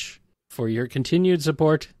so much for your continued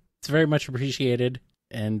support. It's very much appreciated.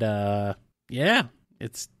 And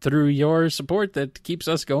it's through your support that keeps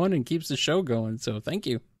us going and keeps the show going. So thank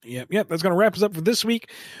you. Yep. That's going to wrap us up for this week.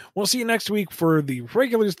 We'll see you next week for the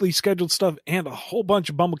regularly scheduled stuff and a whole bunch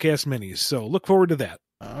of BumbleKast minis. So look forward to that.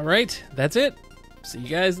 All right. That's it. See you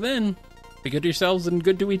guys then. Be good to yourselves and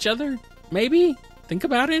good to each other. Maybe. Think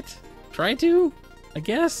about it. Try to. I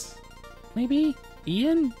guess. Maybe.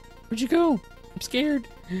 Ian? Where'd you go? I'm scared.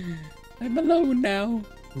 I'm alone now.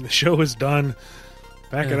 The show is done.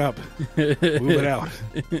 Back it up. Move it out.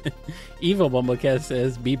 Evil BumbleKast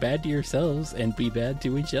says, be bad to yourselves and be bad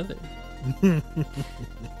to each other.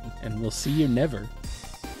 And we'll see you never.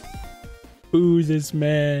 Boo this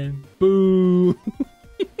man. Boo.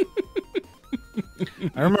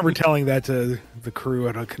 I remember telling that to the crew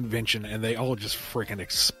at a convention, and they all just freaking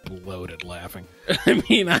exploded laughing. I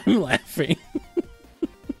mean, I'm laughing.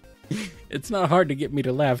 It's not hard to get me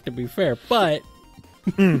to laugh, to be fair, but...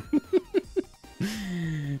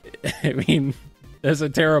 I mean, that's a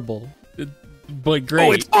terrible, but great.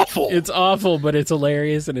 Oh, it's awful. It's awful, but it's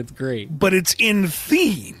hilarious and it's great. But it's in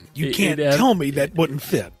theme. You can't tell me that wouldn't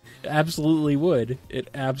fit. Absolutely would. It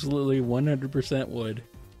absolutely 100% would.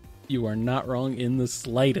 You are not wrong in the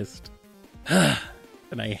slightest. And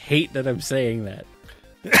I hate that I'm saying that.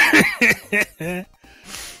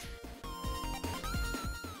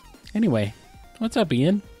 Anyway, what's up,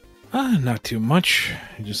 Ian? Not too much.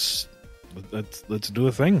 Just let's do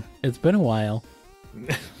a thing. It's been a while.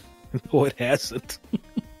 No, it hasn't.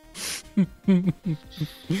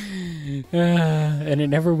 And it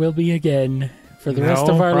never will be again. For the rest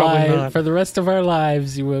of our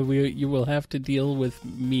lives, you will have to deal with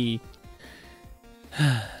me.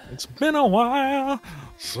 It's been a while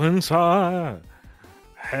since I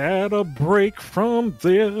had a break from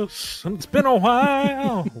this, and it's been a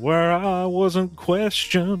while where I wasn't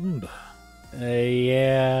questioned.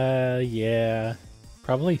 Yeah.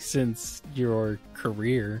 Probably since your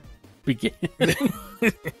career began.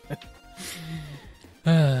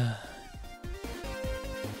 And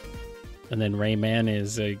then Rayman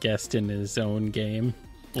is a guest in his own game,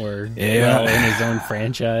 or in his own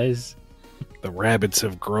franchise. The rabbits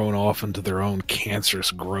have grown off into their own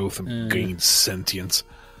cancerous growth and gained sentience.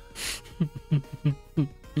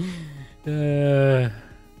 The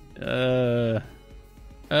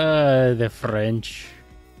French.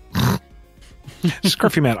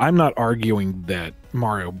 Scruffy Matt, I'm not arguing that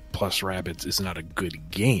Mario plus Rabbids is not a good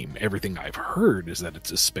game. Everything I've heard is that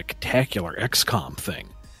it's a spectacular XCOM thing.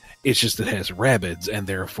 It's just it has Rabbids, and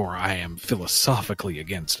therefore I am philosophically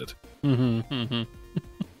against it.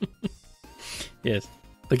 Yes.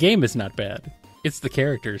 The game is not bad. It's the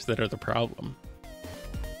characters that are the problem.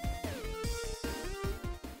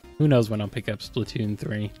 Who knows when I'll pick up Splatoon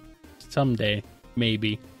 3? Someday,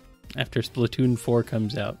 maybe. After Splatoon 4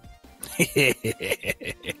 comes out. If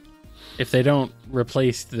they don't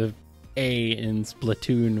replace the A in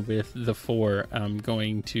Splatoon with the 4, I'm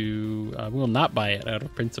going to... will not buy it out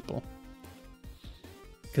of principle.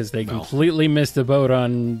 Because they completely missed the boat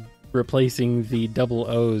on replacing the double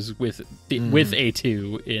O's with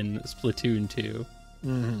A2 in Splatoon 2.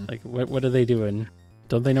 Mm-hmm. Like, what are they doing?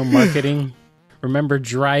 Don't they know marketing? Remember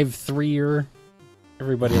Drive-Threer?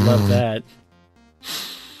 Everybody loved that.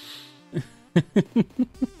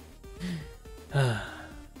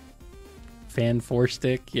 Fan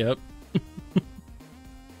 4-stick, yep.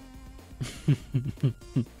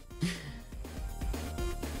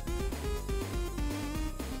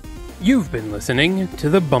 You've been listening to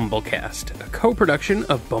the BumbleKast, a co-production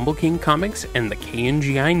of BumbleKing Comics and the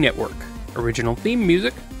KNGI Network. Original theme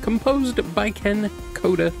music composed by Ken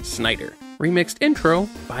Coda Snyder. Remixed intro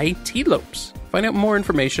by T-Lopes. Find out more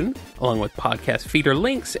information, along with podcast feeder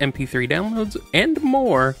links, MP3 downloads, and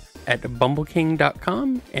more at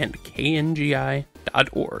bumbleking.com and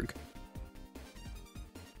kngi.org.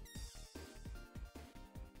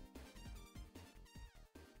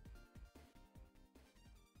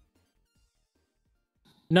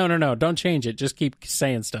 No, don't change it. Just keep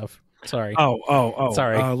saying stuff. Sorry. Oh.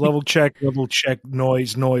 Sorry. Level check,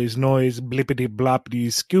 noise, blippity bloppity,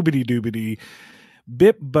 scoobity doobity,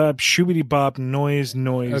 bip bop, shoobity bop, noise,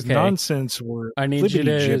 Okay. nonsense word. I need you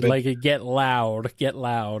to get loud.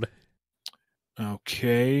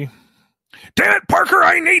 Okay. Damn it, Parker,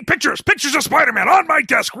 I need pictures of Spider-Man on my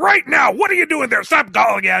desk right now. What are you doing there? Stop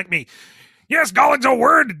gollygagging me. Yes, golling's a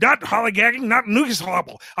word, not hollygagging, not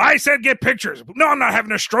noogislobble. I said get pictures. No, I'm not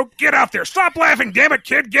having a stroke. Get out there. Stop laughing, damn it,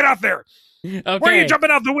 kid. Get out there. Okay. Why are you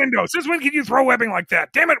jumping out the window? Since when can you throw webbing like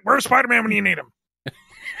that? Damn it, where's Spider-Man when you need him?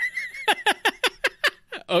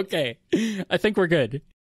 Okay. I think we're good.